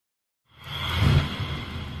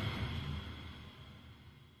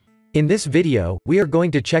In this video, we are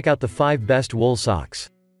going to check out the 5 best wool socks.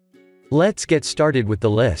 Let's get started with the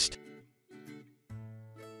list.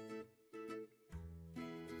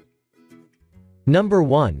 Number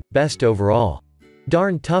 1, Best Overall.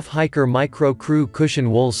 Darn Tough Hiker Micro Crew Cushion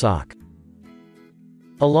Wool Sock.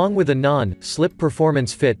 Along with a non-slip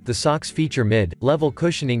performance fit, the socks feature mid-level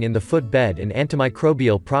cushioning in the footbed and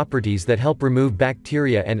antimicrobial properties that help remove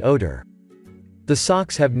bacteria and odor. The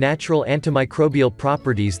socks have natural antimicrobial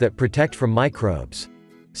properties that protect from microbes.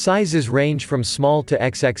 Sizes range from small to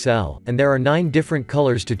XXL, and there are 9 different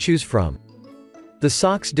colors to choose from. The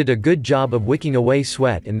socks did a good job of wicking away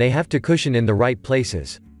sweat, and they have to cushion in the right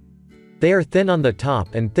places. They are thin on the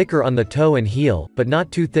top and thicker on the toe and heel, but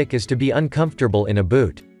not too thick as to be uncomfortable in a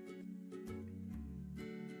boot.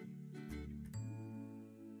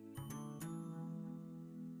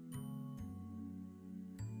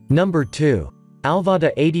 Number 2.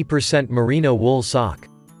 Alvada 80% Merino Wool Sock.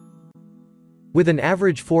 With an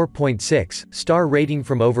average 4.6-star rating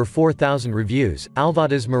from over 4,000 reviews,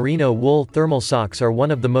 Alvada's Merino wool thermal socks are one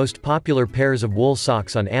of the most popular pairs of wool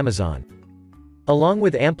socks on Amazon. Along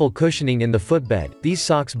with ample cushioning in the footbed, these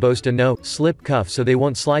socks boast a no-slip cuff so they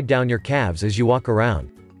won't slide down your calves as you walk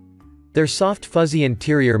around. Their soft fuzzy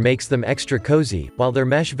interior makes them extra cozy, while their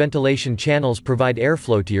mesh ventilation channels provide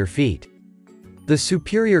airflow to your feet. The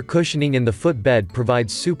superior cushioning in the footbed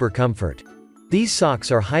provides super comfort. These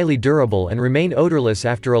socks are highly durable and remain odorless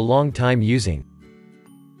after a long time using.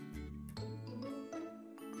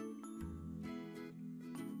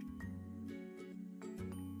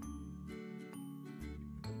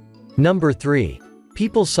 Number 3.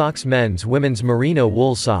 People Socks Men's Women's Merino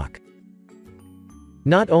Wool Sock.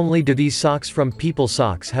 Not only do these socks from People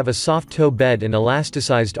Socks have a soft toe bed and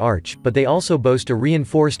elasticized arch, but they also boast a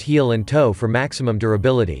reinforced heel and toe for maximum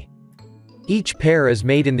durability. Each pair is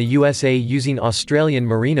made in the USA using Australian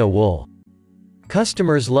merino wool.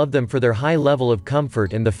 Customers love them for their high level of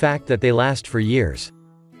comfort and the fact that they last for years.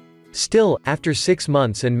 Still, after 6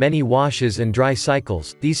 months and many washes and dry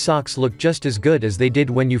cycles, these socks look just as good as they did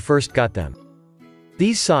when you first got them.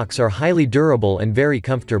 These socks are highly durable and very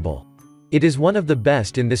comfortable. It is one of the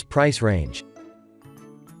best in this price range.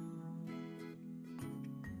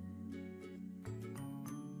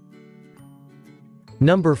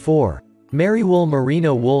 Number 4. MERIWOOL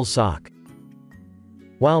Merino Wool Sock.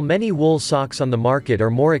 While many wool socks on the market are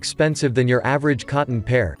more expensive than your average cotton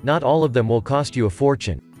pair, not all of them will cost you a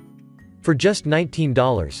fortune. For just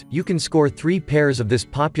 $19, you can score 3 pairs of this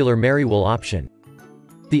popular MERIWOOL option.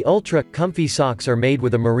 The ultra-comfy socks are made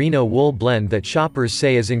with a merino wool blend that shoppers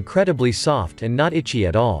say is incredibly soft and not itchy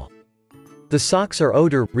at all. The socks are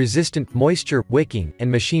odor-resistant, moisture-wicking, and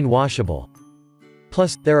machine washable.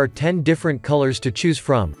 Plus, there are 10 different colors to choose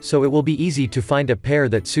from, so it will be easy to find a pair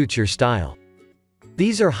that suits your style.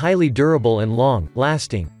 These are highly durable and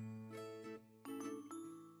long-lasting.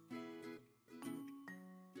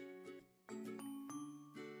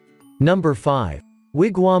 Number 5.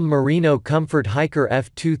 Wigwam Merino Comfort Hiker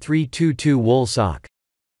F2322 Wool Sock.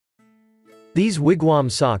 These Wigwam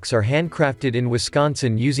socks are handcrafted in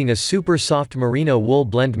Wisconsin using a super soft merino wool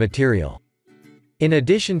blend material. In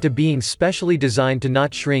addition to being specially designed to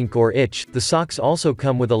not shrink or itch, the socks also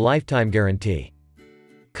come with a lifetime guarantee.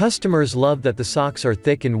 Customers love that the socks are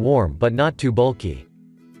thick and warm but not too bulky,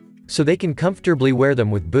 so they can comfortably wear them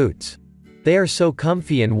with boots. They are so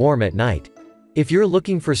comfy and warm at night. If you're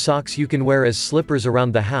looking for socks you can wear as slippers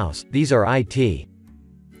around the house, these are it.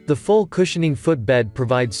 The full cushioning footbed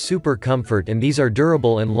provides super comfort, and these are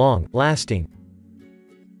durable and long-lasting.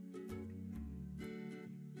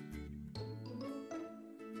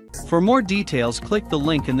 For more details, click the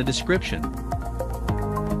link in the description.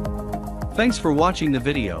 Thanks for watching the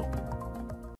video.